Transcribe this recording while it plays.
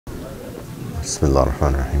بسم الله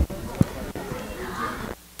الرحمن الرحيم.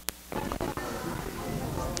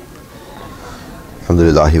 الحمد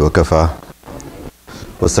لله وكفى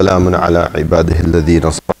وسلام على عباده الذين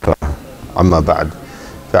اصطفى أما بعد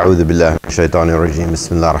فأعوذ بالله من الشيطان الرجيم.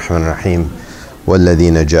 بسم الله الرحمن الرحيم.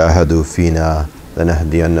 والذين جاهدوا فينا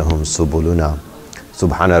لنهدينهم سبلنا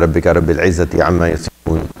سبحان ربك رب العزة عما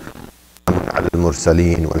يصفون على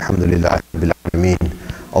المرسلين والحمد لله رب العالمين.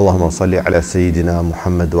 اللهم صل على سيدنا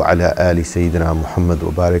محمد وعلى آل سيدنا محمد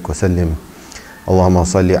وبارك وسلم. اللهم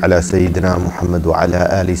صل على سيدنا محمد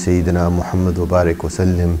وعلى آل سيدنا محمد وبارك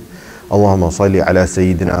وسلم. اللهم صل على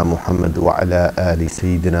سيدنا محمد وعلى آل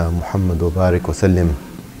سيدنا محمد وبارك وسلم.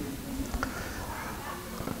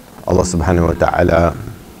 Allah subhanahu wa ta'ala,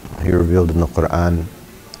 He revealed in the Quran,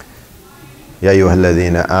 يا أيها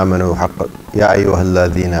الذين آمنوا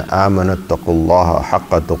اتقوا الله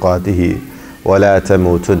حق تقاته ولا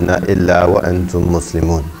تموتن إلا وأنتم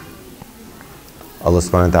مسلمون. Allah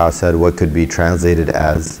subhanahu wa ta'ala said what could be translated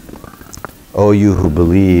as, O you who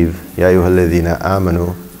believe, يا أيها الذين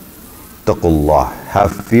آمنوا اتقوا الله,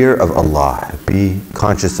 have fear of Allah, be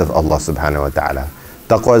conscious of Allah subhanahu wa ta'ala.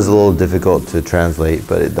 Taqwa is a little difficult to translate,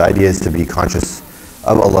 but the idea is to be conscious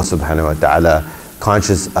of Allah subhanahu wa ta'ala,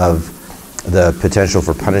 conscious of the potential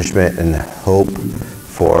for punishment and hope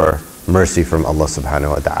for mercy from Allah subhanahu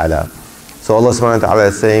wa ta'ala. So Allah subhanahu wa ta'ala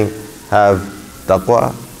is saying, have taqwa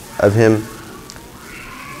of Him,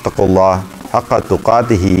 taqullah haqqa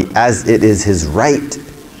tuqatihi, as it is His right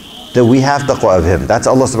that we have taqwa of Him. That's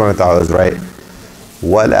Allah subhanahu wa ta'ala's right.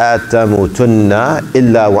 وَلَا تَمُوتُنَّ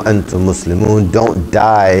إِلَّا وَأَنْتُمْ مُسْلِمُونَ. Don't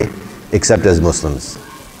die except as Muslims.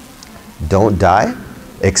 Don't die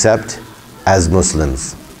except as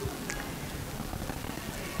Muslims.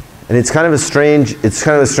 And it's kind of a strange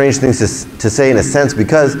thing to say in a sense,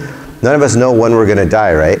 because none of us know when we're going to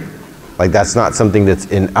die, right? Like, that's not something that's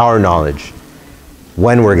in our knowledge,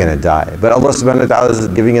 when we're going to die. But Allah subhanahu wa ta'ala is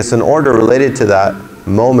giving us an order related to that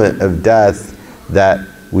moment of death, that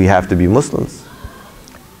we have to be Muslims.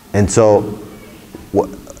 And so,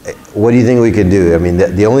 what do you think we could do? I mean,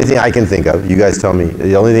 the only thing I can think of, you guys tell me,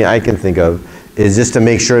 the only thing I can think of is just to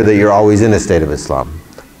make sure that you're always in a state of Islam.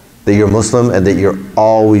 That you're Muslim and that you're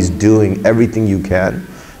always doing everything you can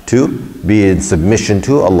to be in submission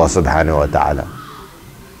to Allah subhanahu wa ta'ala.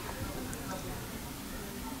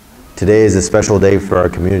 Today is a special day for our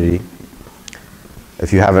community.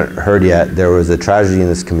 If you haven't heard yet, there was a tragedy in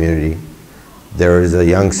this community. There was a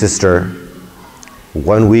young sister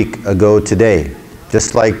 1 week ago today.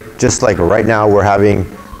 Just like right now we're having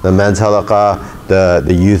the men's halaqa,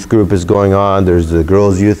 the youth group is going on, there's the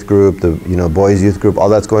girls youth group, the boys youth group, all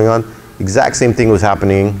that's going on. Exact same thing was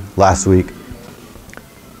happening last week,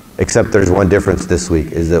 except there's one difference this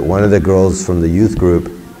week, is that one of the girls from the youth group,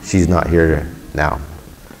 she's not here now.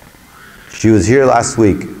 She was here last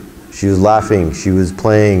week. She was laughing, she was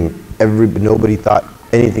playing, nobody thought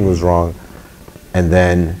anything was wrong, and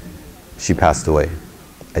then she passed away.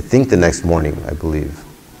 I think the next morning, I believe.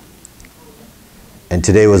 And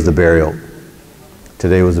today was the burial.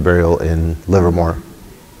 Today was the burial in Livermore.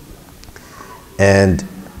 And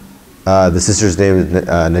the sister's name is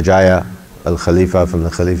Najiyya, Al-Khalifah, from the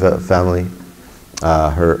Khalifah family.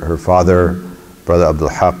 Her father, brother Abdul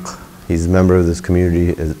Haq, he's a member of this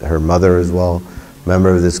community. Her mother as well, member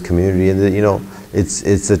of this community. And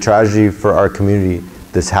it's a tragedy for our community.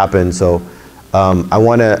 This happened. So I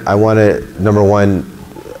wanna number one,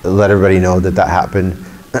 let everybody know that happened.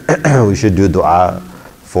 We should do dua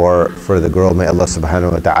for the girl. May Allah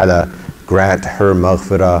subhanahu wa ta'ala grant her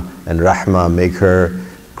maghfirah and rahmah, make her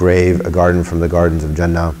grave a garden from the gardens of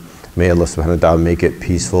Jannah. May Allah subhanahu wa ta'ala make it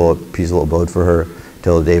peaceful abode for her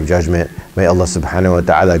till the day of judgment. May Allah subhanahu wa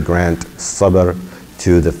ta'ala grant sabr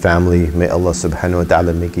to the family. May Allah subhanahu wa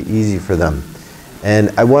ta'ala make it easy for them. And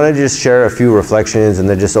I want to just share a few reflections and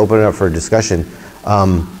then just open it up for discussion.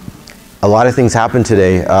 A lot of things happened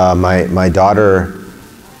today. My daughter,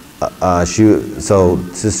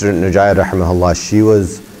 Sister Najiyya rahimahullah, she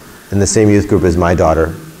was in the same youth group as my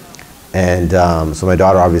daughter. And so my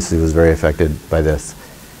daughter obviously was very affected by this.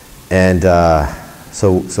 And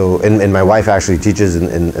and my wife actually teaches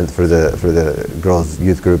for the girls'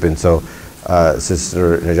 youth group. And so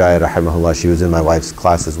Sister Najiyya rahimahullah, she was in my wife's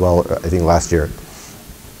class as well, I think last year.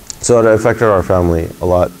 So it affected our family a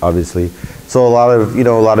lot, obviously. So a lot of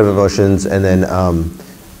emotions, and then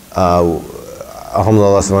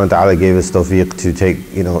alhamdulillah, Allah subhanahu wa ta'ala gave us tawfiq to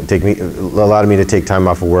allowed me to take time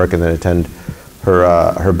off of work and then attend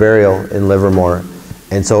her burial in Livermore.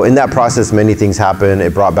 And so in that process, many things happened.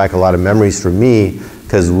 It brought back a lot of memories for me,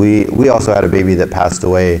 because we also had a baby that passed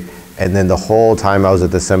away, And then the whole time I was at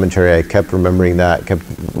the cemetery, I kept remembering that, kept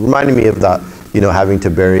reminding me of that, having to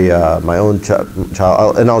bury my own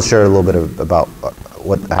child. And I'll share a little bit about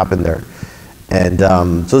what happened there. And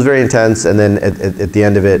so it was very intense. And then at the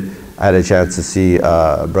end of it, I had a chance to see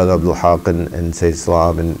Brother Abdul Haq and say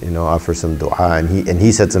salam and offer some dua. And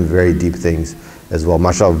he said some very deep things as well.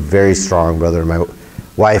 MashaAllah, very strong brother. My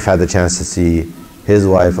wife had the chance to see his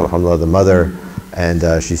wife, alhamdulillah, the mother. And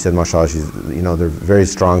she said, MashaAllah, they're a very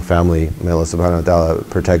strong family. May Allah subhanahu wa ta'ala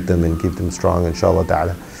protect them and keep them strong, inshallah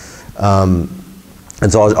ta'ala.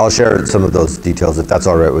 And so I'll share some of those details if that's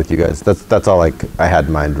all right with you guys. That's all I had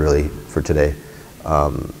in mind really for today.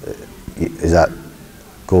 Is that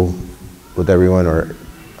cool with everyone, or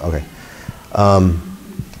okay?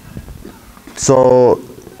 So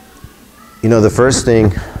the first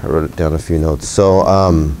thing, I wrote down a few notes. So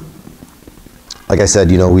like I said,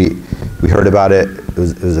 we heard about it. It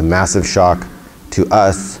was a massive shock to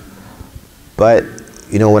us. But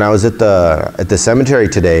when I was at the cemetery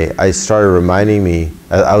today, I started reminding me.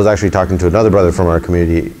 I was actually talking to another brother from our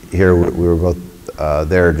community here. We were both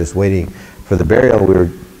there, just waiting for the burial. We were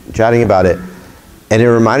chatting about it, and it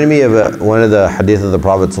reminded me of one of the hadith of the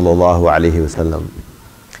Prophet sallallahu alaihi wasallam.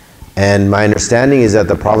 And my understanding is that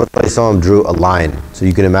the Prophet ﷺ drew a line. So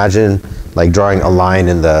you can imagine like drawing a line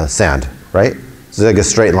in the sand, right? It's like a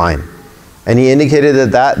straight line. And he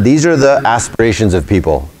indicated that these are the aspirations of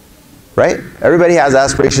people, right? Everybody has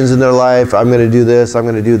aspirations in their life. I'm going to do this, I'm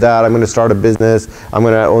going to do that, I'm going to start a business, I'm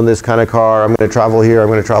going to own this kind of car, I'm going to travel here, I'm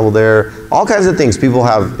going to travel there. All kinds of things. People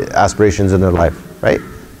have aspirations in their life, right?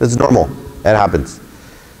 It's normal. It happens.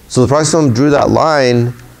 So the Prophet ﷺ drew that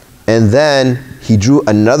line, and then he drew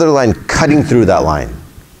another line cutting through that line.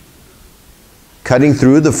 Cutting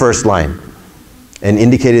through the first line, and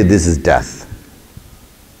indicated this is death.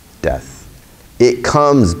 Death. It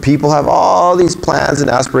comes, people have all these plans and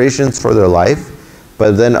aspirations for their life,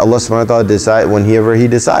 but then Allah subhanahu wa ta'ala decides, whenever He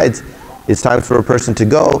decides, it's time for a person to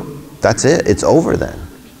go, that's it, it's over then.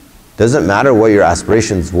 Doesn't matter what your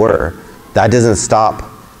aspirations were, that doesn't stop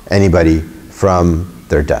anybody from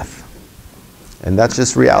their death. And that's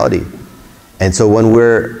just reality. And so when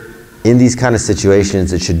we're in these kind of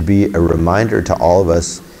situations, it should be a reminder to all of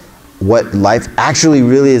us what life actually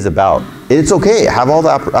really is about. It's okay, have all the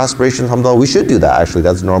aspirations, alhamdulillah, we should do that actually,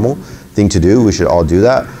 that's a normal thing to do, we should all do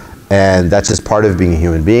that. And that's just part of being a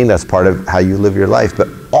human being, that's part of how you live your life. But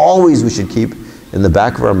always we should keep in the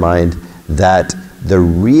back of our mind that the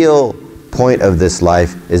real point of this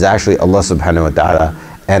life is actually Allah subhanahu wa ta'ala,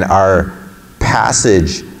 and our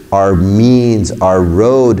passage, our means, our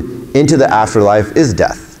road into the afterlife is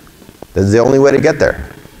death. That's the only way to get there.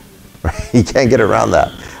 Right? You can't get around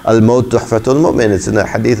that. Al-maut tuhfatul mu'min. It's in the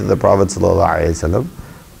hadith of the Prophet sallallahu alaihi wasallam.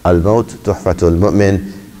 Al-maut tuhfatul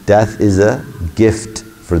mu'min. Death is a gift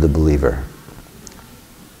for the believer.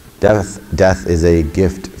 Death is a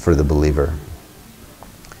gift for the believer.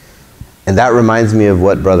 And that reminds me of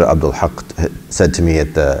what Brother Abdul Haq said to me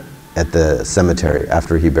at the cemetery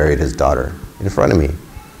after he buried his daughter in front of me.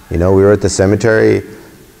 We were at the cemetery.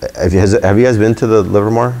 Have you guys been to the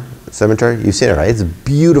Livermore Cemetery? You've seen it, right? It's a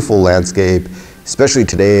beautiful landscape, especially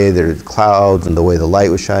today. There's clouds and the way the light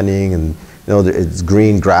was shining, and it's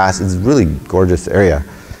green grass. It's a really gorgeous area.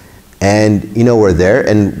 And we're there,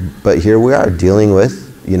 but here we are dealing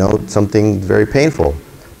with something very painful.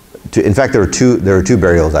 In fact, there were two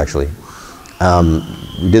burials actually.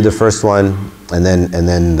 We did the first one, and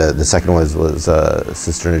then the second one was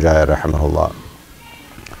Sister Najiyya rahimahullah.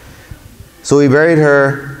 So we buried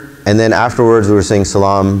her, and then afterwards we were saying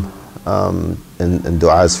salam and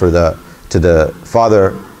du'as to the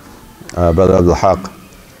father, Brother Abdul Haq.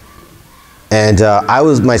 And I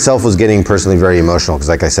myself was getting personally very emotional, because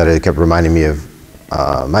like I said, it kept reminding me of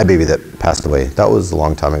my baby that passed away. That was a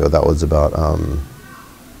long time ago. That was about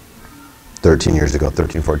 13,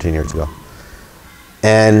 14 years ago.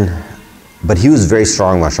 But he was very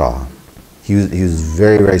strong, mashallah. He was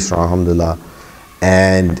very, very strong, alhamdulillah.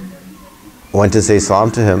 And went to say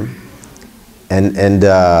salam to him, and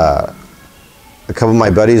a couple of my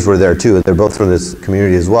buddies were there too. They're both from this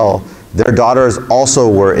community as well. Their daughters also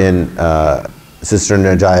were in Sister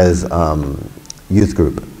Najiyya's youth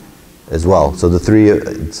group as well. So the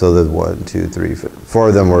 1, 2, 3, 4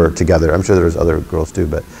 of them were together. I'm sure there was other girls too,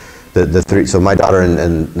 but the three. So my daughter and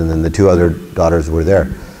then the 2 other daughters were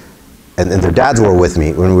there, and their dads were with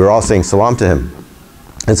me when we were all saying salam to him.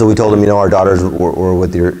 And so we told him, our daughters were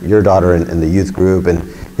with your daughter in the youth group, and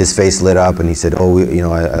his face lit up, and he said, I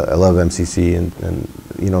love MCC and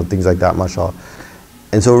things like that, mashallah.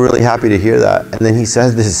 And so we're really happy to hear that. And then he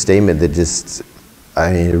said this statement that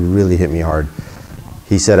it really hit me hard.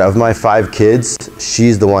 He said, of my 5 kids,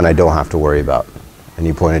 she's the one I don't have to worry about. And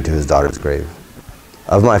he pointed to his daughter's grave.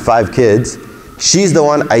 Of my 5 kids, she's the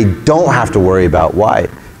one I don't have to worry about. Why?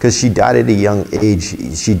 Because she died at a young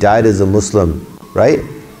age. She died as a Muslim, right?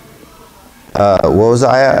 What was the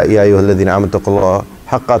ayah? Ya ayyuhalladhina amanu taqullaha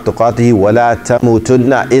haqqa tuqatihi wa la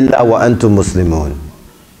tamutunna illa wa antum muslimun.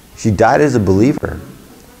 She died as a believer.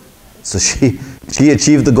 So she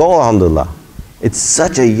achieved the goal, alhamdulillah. It's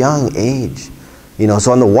such a young age. You know,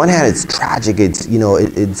 so on the one hand, it's tragic. It's, you know,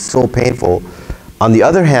 it's so painful. On the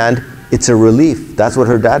other hand, it's a relief. That's what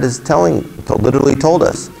her dad is literally told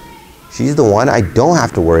us. She's the one I don't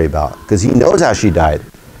have to worry about, because he knows how she died.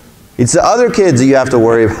 It's the other kids that you have to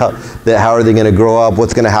worry about, that how are they going to grow up,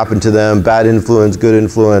 what's going to happen to them, bad influence, good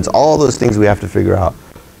influence, all those things we have to figure out.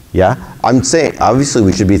 Yeah? I'm saying, obviously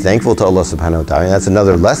we should be thankful to Allah subhanahu wa ta'ala. And that's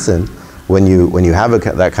another lesson. When you have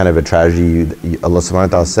that kind of a tragedy, Allah subhanahu wa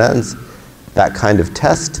ta'ala sends that kind of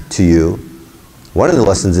test to you. One of the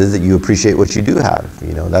lessons is that you appreciate what you do have.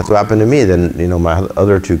 You know, that's what happened to me. Then, you know, my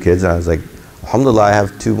other 2 kids, and I was like, alhamdulillah, I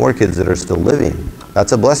have 2 more kids that are still living.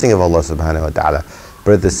 That's a blessing of Allah subhanahu wa ta'ala.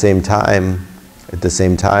 But at the same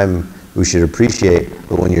time, we should appreciate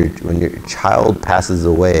that when your child passes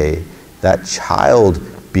away, that child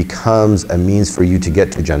becomes a means for you to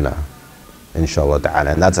get to Jannah, inshallah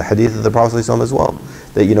ta'ala. And that's a hadith of the Prophet ﷺ as well.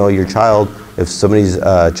 That, you know, your child, if somebody's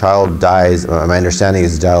child dies, my understanding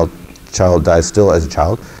is child dies still as a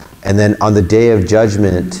child, and then on the day of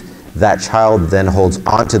judgment, that child then holds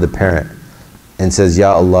on to the parent and says,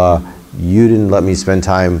 Ya Allah, you didn't let me spend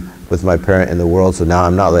time with my parent in the world, so now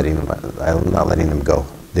I'm not letting them go.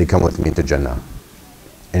 They come with me to Jannah,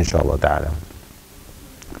 inshallah ta'ala.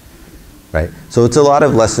 Right? So it's a lot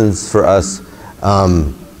of lessons for us.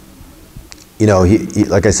 You know, he,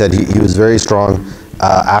 like I said, he was very strong.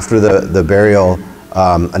 After the burial,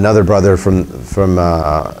 another brother from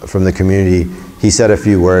the community, he said a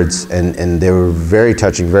few words, and they were very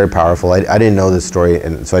touching, very powerful. I didn't know this story,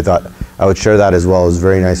 and so I thought I would share that as well. It was a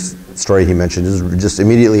very nice story he mentioned. This was just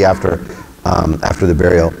immediately after the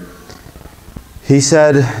burial. He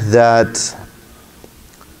said that,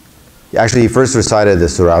 actually he first recited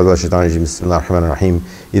this surah, Bismillahir Rahmanir Rahim.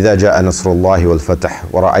 إذا جاء نصر الله والفتح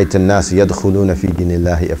ورأيت الناس يدخلون في دين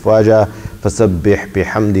الله أفواجا فسبح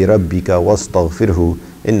بحمد ربك واستغفره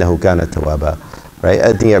إنه كان توابا. Right?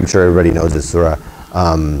 I'm sure everybody knows this surah.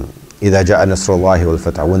 إذا جاء نصر الله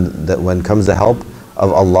والفتح. When comes the help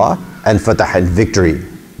of Allah and fatah, and victory.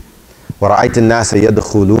 وَرَأَيْتَ النَّاسَ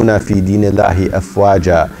يَدْخُلُونَ فِي دِينِ اللَّهِ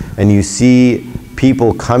أَفْوَاجًا. And you see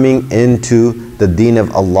people coming into the deen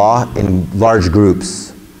of Allah in large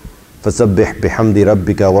groups. فَسَبِّحْ بِحَمْدِ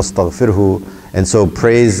رَبِّكَ وَاسْتَغْفِرْهُ. And so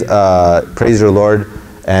praise your Lord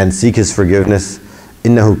and seek His forgiveness.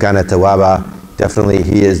 إِنَّهُ كَانَ تَوَابًا. Definitely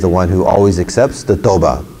He is the one who always accepts the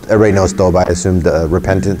tawbah. Everybody knows tawbah, I assume, the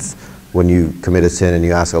repentance, when you commit a sin and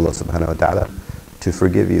you ask Allah subhanahu wa ta'ala to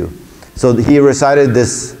forgive you. So he recited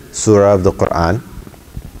this surah of the Quran.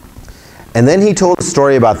 And then he told a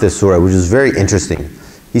story about this surah, which is very interesting.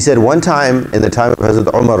 He said one time, in the time of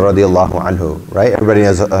Hazrat Umar radiallahu anhu, right? Everybody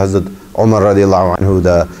knows Hazrat Umar radiallahu anhu,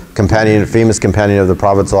 the companion, famous companion of the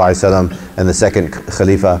Prophet sallallahu alaihi wasallam, and the second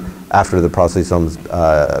Khalifa after the Prophet sallallahu alaihi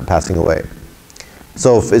wasallam's passing away.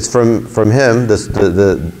 So it's from him,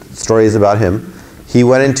 the story is about him. He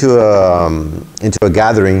went into a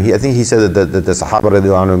gathering. I think he said that the Sahaba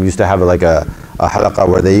radiallahu anhum used to have like a halaqa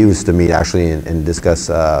where they used to meet actually and discuss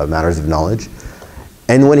matters of knowledge.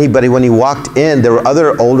 And when he walked in, there were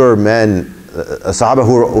other older men, Sahaba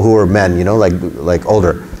who were men, you know, like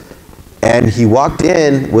older. And he walked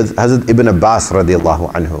in with Hazrat Ibn Abbas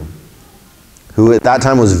radiallahu anhu, who at that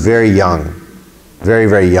time was very young, very,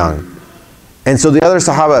 very young. And so the other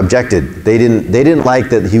Sahaba objected. They didn't like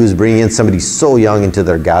that he was bringing in somebody so young into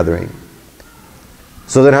their gathering.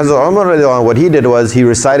 So then Hazrat Umar radiallahu anhu, what he did was he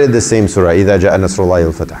recited the same surah, إِذَا جَاءَ نَصْرُ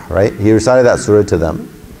اللَّهِ وَالْفَتْحُ, right? He recited that surah to them.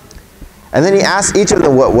 And then he asked each of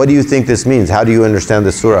them, what do you think this means? How do you understand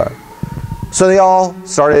this surah? So they all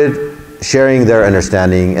started sharing their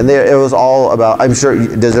understanding. And it was all about, I'm sure,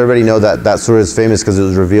 does everybody know that surah is famous because it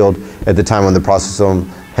was revealed at the time when the Prophet ﷺ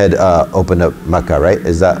had opened up Mecca, right?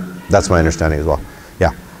 That's my understanding as well.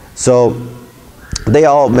 Yeah. So they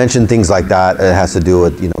all mentioned things like that. It has to do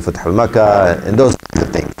with, you know, Fath al-Makkah and those kinds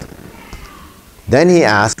of things. Then he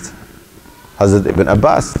asked Hazrat Ibn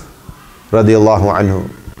Abbas radiallahu anhu,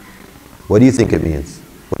 what do you think it means?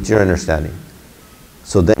 What's your understanding?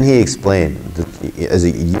 So then he explained, as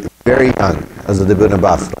a very young Hazrat Ibn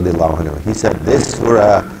Abbas radiallahu anhu, he said this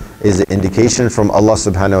surah is an indication from Allah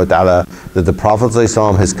subhanahu wa ta'ala that the Prophet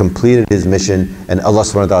ﷺ has completed his mission and Allah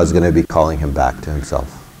subhanahu wa ta'ala is going to be calling him back to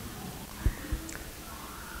himself.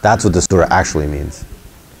 That's what the surah actually means.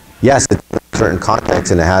 Yes, it's in a certain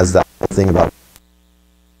context and it has that whole thing about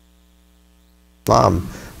Islam,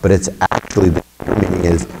 but it's actually, the meaning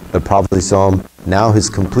is the Prophet ﷺ now has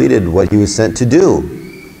completed what he was sent to do.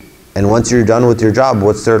 And once you're done with your job,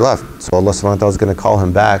 what's there left? So Allah subhanahu wa ta'ala is going to call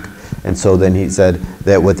him back. And so then he said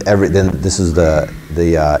that with then this is the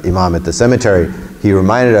Imam at the cemetery, he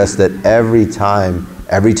reminded us that every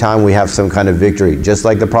time we have some kind of victory, just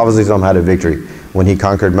like the Prophet ﷺ had a victory when he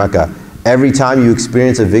conquered Mecca, every time you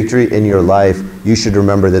experience a victory in your life, you should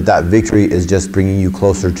remember that that victory is just bringing you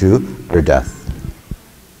closer to your death.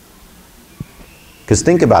 Because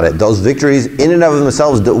think about it, those victories in and of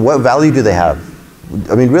themselves, what value do they have?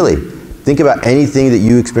 I mean, really, think about anything that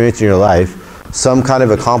you experience in your life, some kind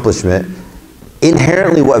of accomplishment,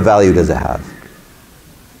 inherently what value does it have?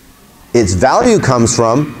 Its value comes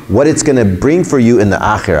from what it's going to bring for you in the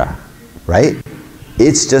akhirah, right?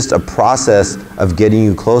 It's just a process of getting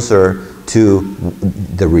you closer to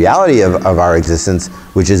the reality of our existence,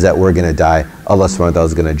 which is that we're going to die. Allah subhanahu wa ta'ala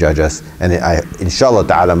is going to judge us. And inshallah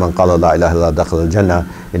ta'ala, man qala la ilaha illa dakhala al-jannah,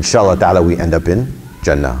 inshallah ta'ala we end up in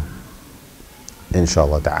Jannah.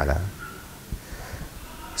 Inshallah ta'ala.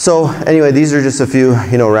 So anyway, these are just a few,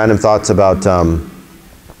 random thoughts about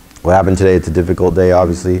what happened today. It's a difficult day,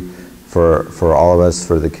 obviously, for all of us,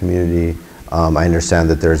 for the community. I understand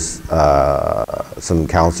that there's some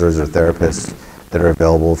counselors or therapists that are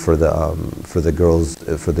available for the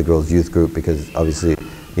girls youth group, because obviously,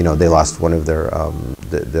 they lost one of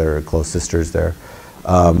their close sisters there.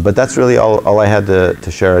 But that's really all I had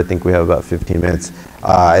to share. I think we have about 15 minutes.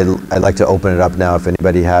 I'd like to open it up now. If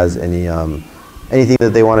anybody has anything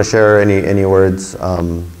that they want to share, any words,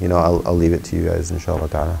 I'll leave it to you guys, inshallah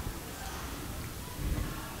ta'ala.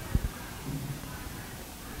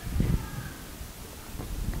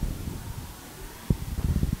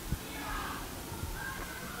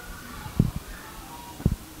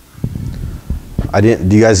 Do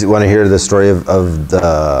you guys want to hear the story of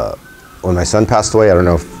when my son passed away? I don't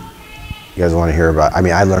know if you guys want to hear about. I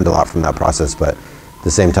mean, I learned a lot from that process, but at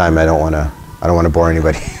the same time, I don't want to bore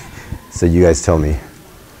anybody. So you guys tell me.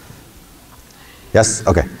 Yes?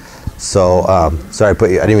 Okay. So sorry,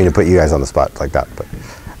 I didn't mean to put you guys on the spot like that, but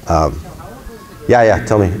yeah.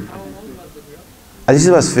 Tell me. I think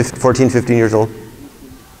he was 14, 15 years old.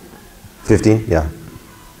 15, yeah.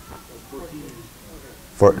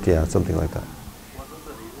 Yeah, something like that.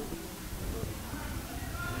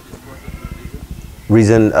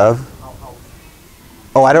 Reason of?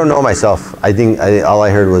 Oh, I don't know myself. I think all I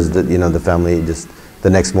heard was that the family just the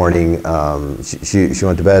next morning she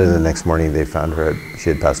went to bed, and the next morning they found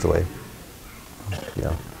she had passed away.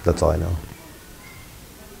 Yeah, that's all I know.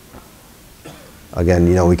 Again,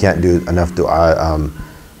 we can't do enough du'a.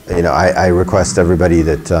 I request everybody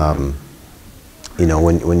that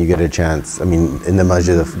when you get a chance. I mean, in the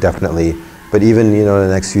masjid definitely, but even in the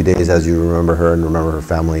next few days, as you remember her and remember her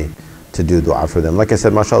family, to do dua for them. Like I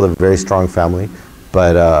said, mashallah, a very strong family,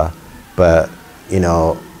 but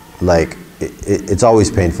like it's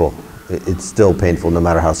always painful. It's still painful no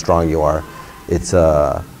matter how strong you are. It's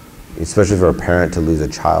especially for a parent to lose a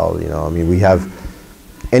child. I mean, we have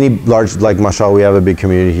any large, like mashallah, we have a big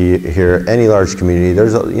community here. Any large community,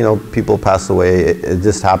 there's people pass away. It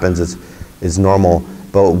just happens. It's normal.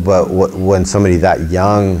 But when somebody that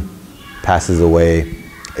young passes away,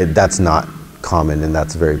 that's not common, and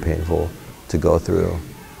that's very painful to go through.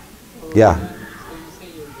 Yeah. So you say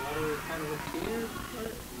your daughter is kind of a fear for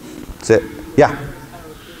it? That's it. Yeah. Kind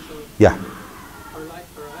of a fear, so Yeah.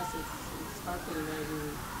 for us, it's hard to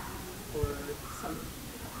imagine for some,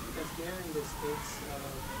 because they're in the States,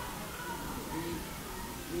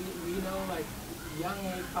 we know like young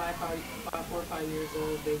age, 4 or 5 years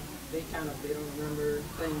old, they don't remember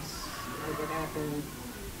things that happened,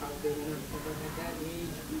 how they remember, but at that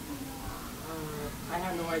age, I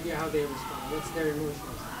have no idea how they respond. What's their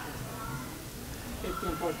emotions?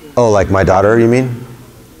 15, 14. Oh, like my daughter, you mean?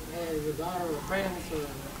 Your daughter or friends or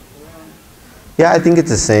around. Yeah, I think it's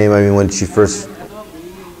the same. I mean, when she first. We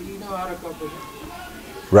know how to cope with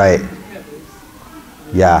it. Right.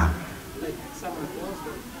 Yeah. Like someone close,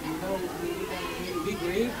 but we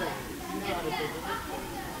grieve, but we know how to cope with it.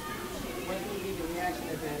 What would be the reaction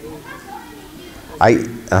at that age?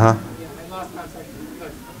 Yeah, I lost contact,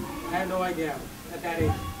 but I have no idea at that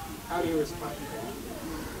age. How do you respond to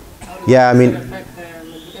that? Yeah, I mean. Affect them?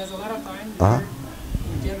 Because a lot of times,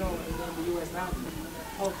 in general, in the U.S. now,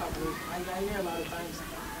 whole couple, I hear a lot of times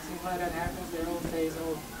things like that happens. They don't say,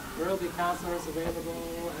 "Oh, there will be counselors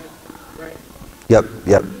available," right? Yep.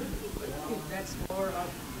 I think that's more of.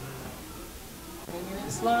 I mean, in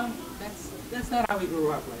Islam, that's not how we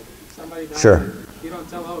grew up. Like somebody died. Sure. you don't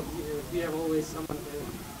tell, oh, we have always someone there,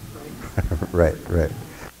 right? Right.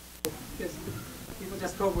 Because people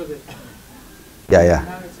just cope with it. Yeah.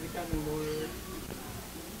 Now it's becoming more,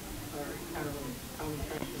 or kind of a common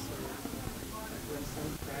practice, or like when some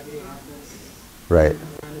tragedy happens, Right.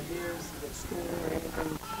 around the years, at school or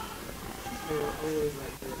anything, they're always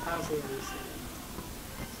like the counselors.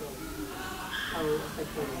 So how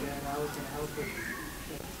effective is that? How can it help with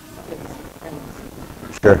kids'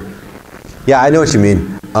 independence? Sure. Yeah, I know what you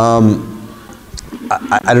mean.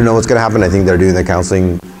 I don't know what's going to happen. I think they're doing the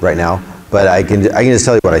counseling right now, but I can just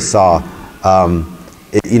tell you what I saw.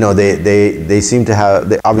 You know, they seem to have,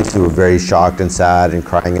 they obviously were very shocked and sad and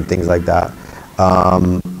crying and things like that.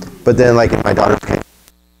 But then, like, in my daughter's case,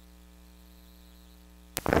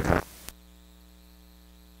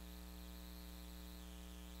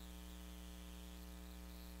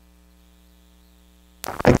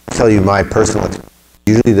 I can tell you my personal experience.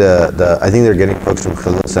 Usually I think they're getting folks from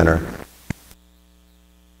Khalil Center.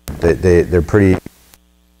 They're pretty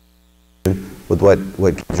with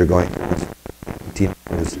what kids are going through,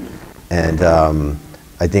 teenagers, and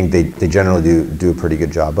I think they generally do a pretty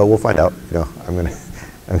good job. But we'll find out. You know,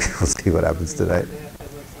 we'll see what happens tonight.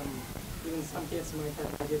 Even some kids might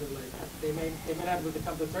have negative, like they may not be able to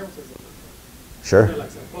come to terms with it. Sure. They're like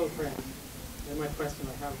some close friends. They might question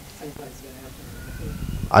like how things like that happen.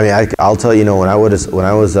 I mean, I'll tell you, when I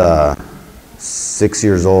was 6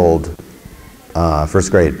 years old, first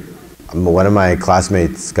grade, one of my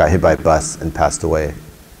classmates got hit by a bus and passed away.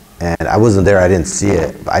 And I wasn't there, I didn't see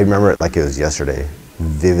it. But I remember it like it was yesterday,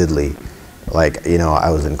 vividly. Like, you know, I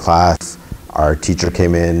was in class, our teacher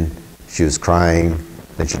came in, she was crying,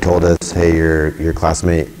 then she told us, hey, your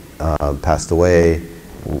classmate passed away.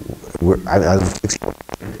 I was 6 years old.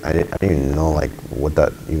 I didn't even know like what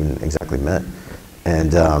that even exactly meant.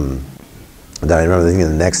 And then I remember thinking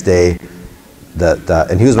the next day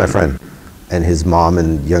and he was my friend, and his mom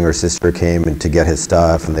and younger sister came to get his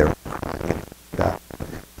stuff, and they were crying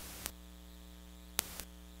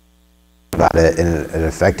about it, and it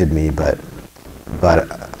affected me, but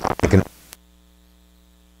I can,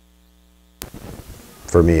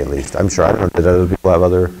 for me at least. I'm sure, I don't know, did other people have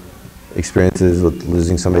other experiences with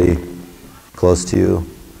losing somebody close to you,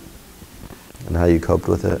 and how you coped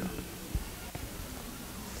with it?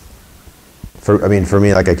 For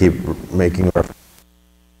me, like I keep making reference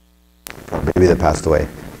to a baby that passed away.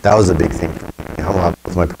 That was a big thing for me. I hung out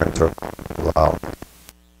with my parents for a while.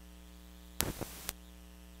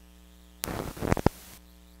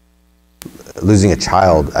 Losing a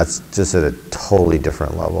child, that's just at a totally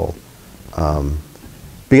different level.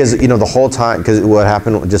 Because, you know, the whole time, because what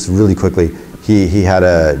happened, just really quickly, he had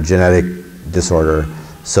a genetic disorder,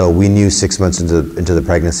 so we knew 6 months into the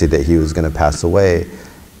pregnancy that he was going to pass away.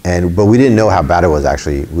 But we didn't know how bad it was,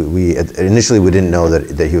 actually. Initially we didn't know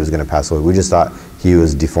that he was going to pass away. We just thought he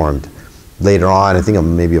was deformed. Later on, I think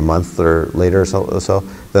maybe a month or later or so,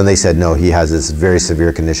 then they said, no, he has this very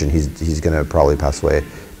severe condition. He's going to probably pass away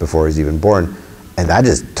before he's even born. And that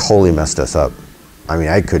just totally messed us up. I mean,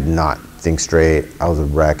 I could not think straight. I was a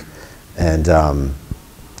wreck. And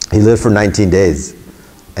he lived for 19 days,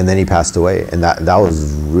 and then he passed away. And that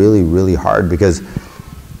was really, really hard, because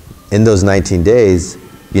in those 19 days,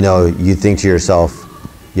 you know, you think to yourself,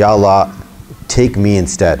 Ya Allah, take me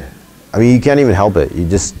instead. I mean, you can't even help it. You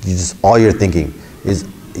just all you're thinking is,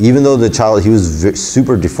 even though the child, he was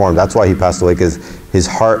super deformed, that's why he passed away, because his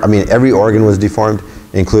heart, I mean, every organ was deformed,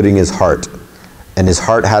 including his heart. And his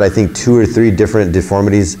heart had, I think, 2 or 3 different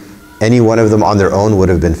deformities. Any one of them on their own would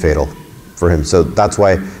have been fatal for him. So that's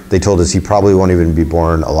why they told us he probably won't even be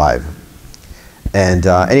born alive. And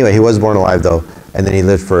anyway, he was born alive though. And then he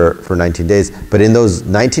lived for 19 days. But in those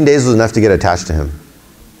 19 days was enough to get attached to him,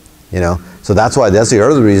 you know? So that's the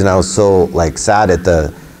other reason I was so like sad at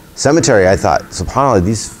the cemetery. I thought, subhanAllah,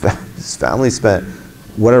 this family spent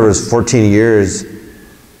whatever it was, 14 years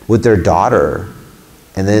with their daughter,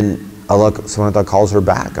 and then Allah subhanahu wa ta'ala calls her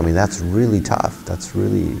back. I mean, that's really tough. That's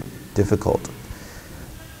really difficult.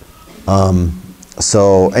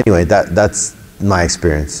 So anyway, that's my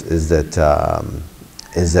experience, is that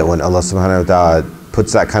when Allah subhanahu wa ta'ala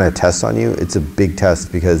puts that kind of test on you, it's a big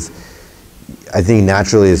test, because I think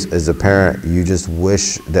naturally as a parent, you just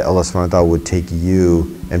wish that Allah subhanahu wa ta'ala would take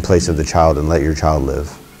you in place of the child and let your child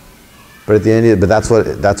live. But at the end, but that's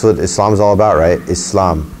what Islam is all about, right?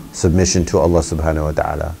 Islam, submission to Allah subhanahu wa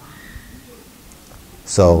ta'ala.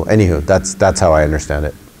 So anywho, that's how I understand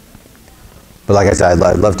it. But like I said,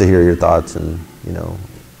 I'd love to hear your thoughts, and you know,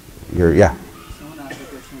 yeah. Someone asked the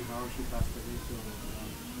question how she passed away, so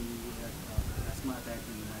she had asthma attack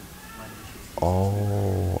and had issues.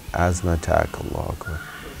 Oh, asthma attack, Allah Akbar. She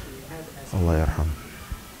had Allah yarham.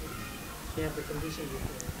 She had the condition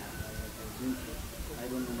before. I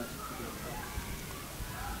don't know much.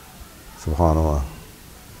 Subhanallah.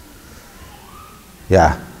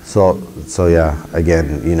 Yeah. So yeah.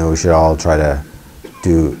 Again, you know, we should all try to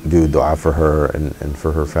do dua for her and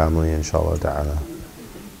for her family, inshallah ta'ala.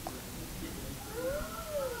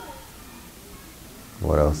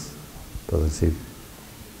 What else? Brother Sidi?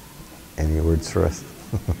 Any words for us?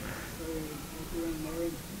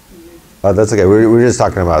 Oh, that's okay. We're just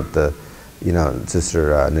talking about the, you know, Sister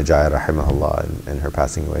Najiyya rahimahullah and her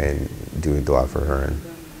passing away and doing dua for her. And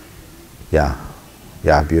yeah,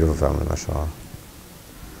 beautiful family, mashallah.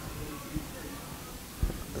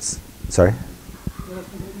 Sorry?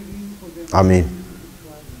 I mean,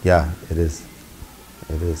 yeah, it is.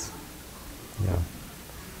 It is. Yeah.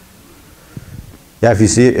 Yeah, if you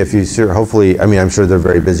see her, hopefully, I mean, I'm sure they're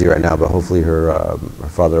very busy right now, but hopefully her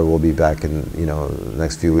father will be back in, you know, the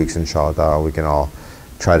next few weeks, inshallah. We can all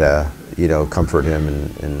try to, you know, comfort him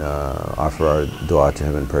and offer our dua to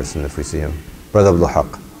him in person if we see him. Brother Abdul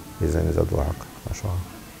Haq. His name is Abdul Haq, mashallah.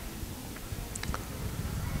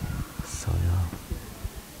 So,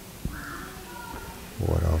 yeah.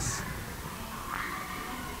 What else?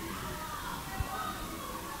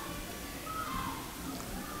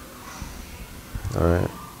 All right.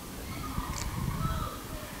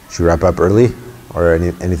 Should we wrap up early, or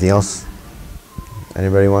anything else?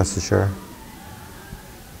 Anybody wants to share?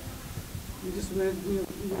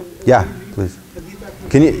 Yeah, please.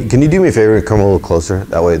 Can you do me a favor and come a little closer?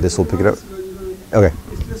 That way, this will pick it up. Okay.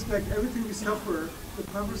 It's just like everything we suffer. The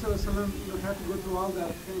Prophet ﷺ had to go through all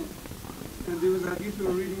that pain. And there was a hadith we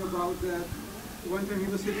were reading about that. One time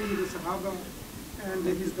he was sitting with the Sahaba, and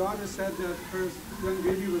his daughter said that her young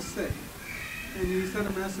baby was sick. And he sent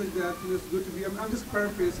a message that it's good to be, I'm just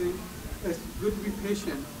paraphrasing, it's good to be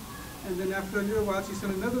patient. And then after a little while, she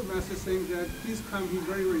sent another message saying that, please come, he's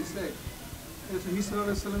very, very sick. And so he,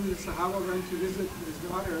 sallallahu alayhi wa sallam, the Sahaba went to visit his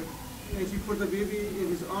daughter, and she put the baby in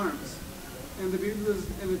his arms. And the baby was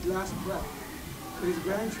in its last breath. So his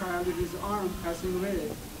grandchild in his arm passing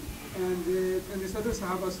away. And this other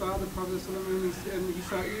Sahaba saw the Prophet ﷺ, and he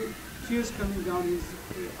saw tears coming down his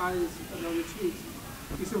eyes, down the cheeks.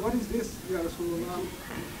 He said, what is this, Ya Rasulullah?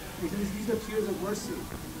 He said, these are tears of mercy.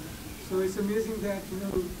 So it's amazing that, you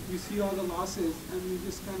know, you see all the losses and you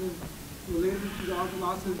just kind of relate it to all the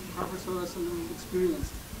losses the Prophet ﷺ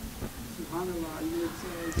experienced. SubhanAllah, you know, it's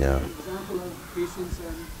an example of patience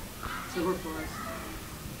and sabr for us.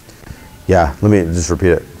 Yeah, let me just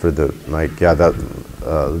repeat it for the mic. Yeah, that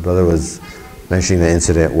the brother was mentioning the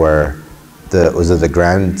incident where was it the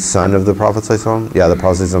grandson of the Prophet ﷺ? Yeah, the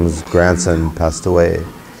Prophet ﷺ's grandson passed away,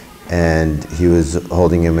 and he was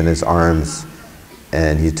holding him in his arms,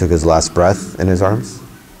 and he took his last breath in his arms.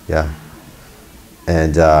 Yeah,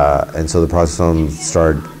 and so the Prophet ﷺ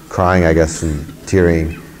started crying, I guess, and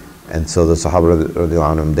tearing, and so the Sahaba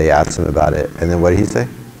radiallahu anhum, they asked him about it, and then what did he say?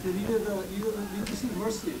 This is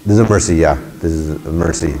mercy. This is a mercy, yeah. This is a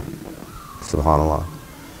mercy, subhanAllah,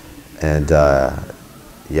 and.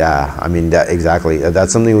 Yeah, I mean, that, exactly.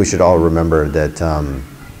 That's something we should all remember, that,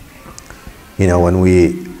 you know, when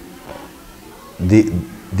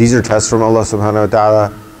these are tests from Allah subhanahu wa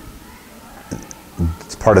ta'ala.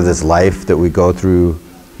 It's part of this life that we go through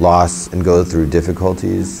loss and go through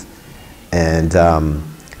difficulties. And,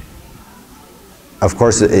 of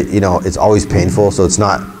course, you know, it's always painful, so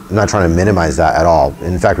I'm not trying to minimize that at all.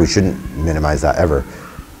 In fact, we shouldn't minimize that ever.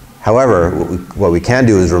 However, what we can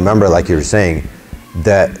do is remember, like you were saying,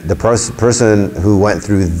 that the person who went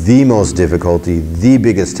through the most difficulty, the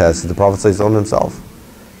biggest test, is the Prophet ﷺ himself.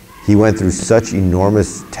 He went through such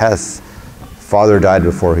enormous tests. Father died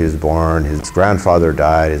before he was born, his grandfather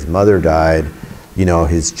died, his mother died, you know,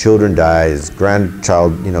 his children died, his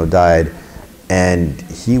grandchild, you know, died, and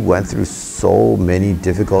he went through so many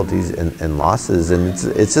difficulties and losses, and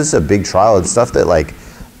it's just a big trial. It's stuff that, like,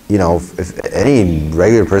 you know, if any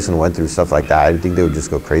regular person went through stuff like that, I think they would just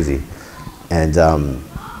go crazy. And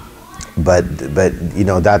but you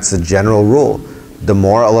know, that's a general rule. The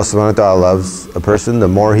more Allah subhanahu wa ta'ala loves a person, the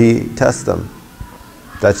more He tests them.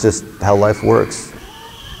 That's just how life works.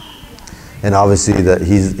 And obviously that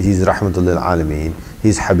He's Rahmatul lil Alameen.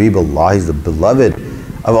 He's Habibullah. He's the beloved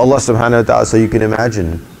of Allah subhanahu wa ta'ala. So you can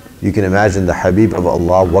imagine the Habib of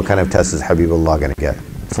Allah. What kind of test is Habibullah going to get?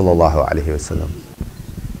 Sallallahu alaihi wasallam.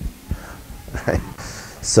 Right.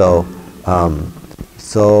 So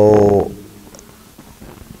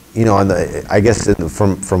you know, I guess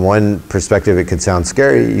from one perspective it could sound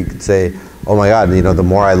scary. You could say, oh my God, you know, the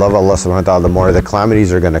more I love Allah subhanahu wa ta'ala, the more the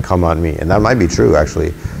calamities are going to come on me. And that might be true,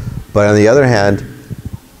 actually. But on the other hand,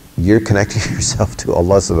 you're connecting yourself to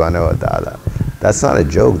Allah subhanahu wa ta'ala. That's not a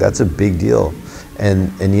joke, that's a big deal.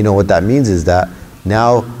 And you know what that means is that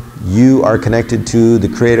now you are connected to the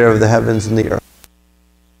creator of the heavens and the earth,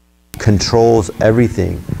 controls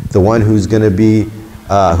everything, the one who's going to be,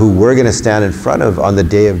 who we're going to stand in front of on the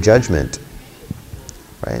day of judgment.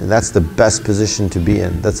 Right? And that's the best position to be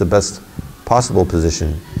in. That's the best possible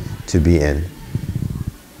position to be in.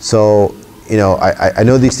 So, you know, I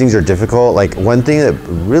know these things are difficult. Like, one thing that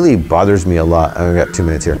really bothers me a lot, I've got 2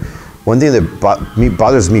 minutes here. One thing that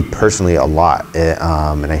bothers me personally a lot,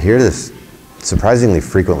 and I hear this surprisingly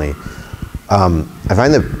frequently, I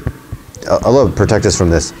find that, Allah protect us from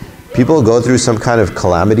this, people go through some kind of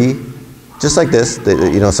calamity, just like this,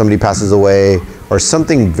 that, you know, somebody passes away, or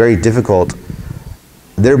something very difficult.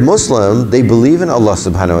 They're Muslim, they believe in Allah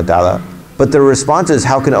subhanahu wa ta'ala, but their response is,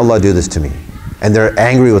 how can Allah do this to me? And they're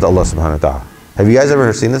angry with Allah subhanahu wa ta'ala. Have you guys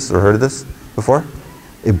ever seen this or heard of this before?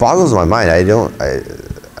 It boggles my mind.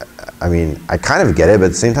 I mean, I kind of get it, but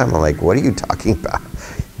at the same time, I'm like, what are you talking about?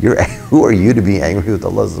 Who are you to be angry with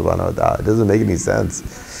Allah subhanahu wa ta'ala? It doesn't make any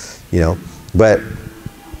sense, you know. But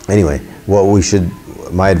anyway, what we should,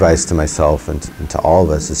 my advice to myself and to all of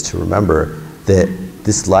us is to remember that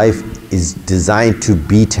this life is designed to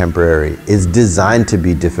be temporary. It's designed to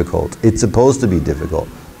be difficult. It's supposed to be difficult.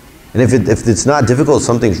 And if it's not difficult,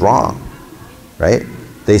 something's wrong, right?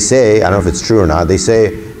 They say, I don't know if it's true or not, they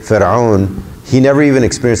say Fir'aun, he never even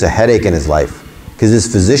experienced a headache in his life because his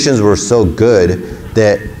physicians were so good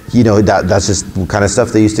that, you know, that's just the kind of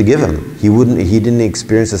stuff they used to give him. He didn't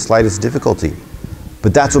experience the slightest difficulty.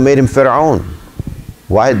 But that's what made him Fir'aun.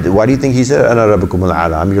 Why do you think he said, Ana Rabbukum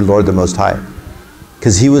al-A'la, I'm your Lord the Most High?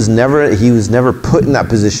 Because he was never put in that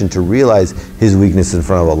position to realize his weakness in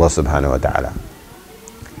front of Allah subhanahu wa ta'ala.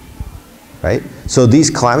 Right? So these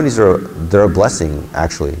calamities they're a blessing,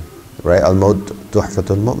 actually. Right? Al-Maut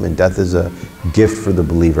tuhfatul mu'min. Death is a gift for the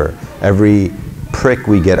believer. Every prick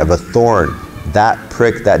we get of a thorn, that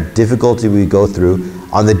prick, that difficulty we go through,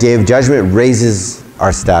 on the day of judgment raises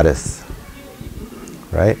our status.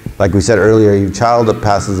 Right? Like we said earlier, your child that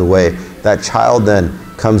passes away, that child then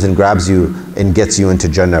comes and grabs you and gets you into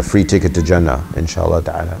Jannah, free ticket to Jannah, inshallah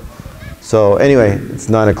ta'ala. So anyway, it's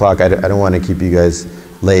 9 o'clock. I don't want to keep you guys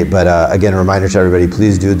late, but again, a reminder to everybody,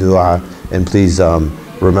 please do dua, and please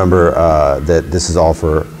remember that this is all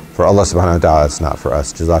for Allah subhanahu wa ta'ala, it's not for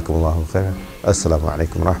us. Jazakumullahu khairan. Assalamu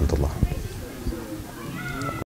alaikum wa rahmatullah.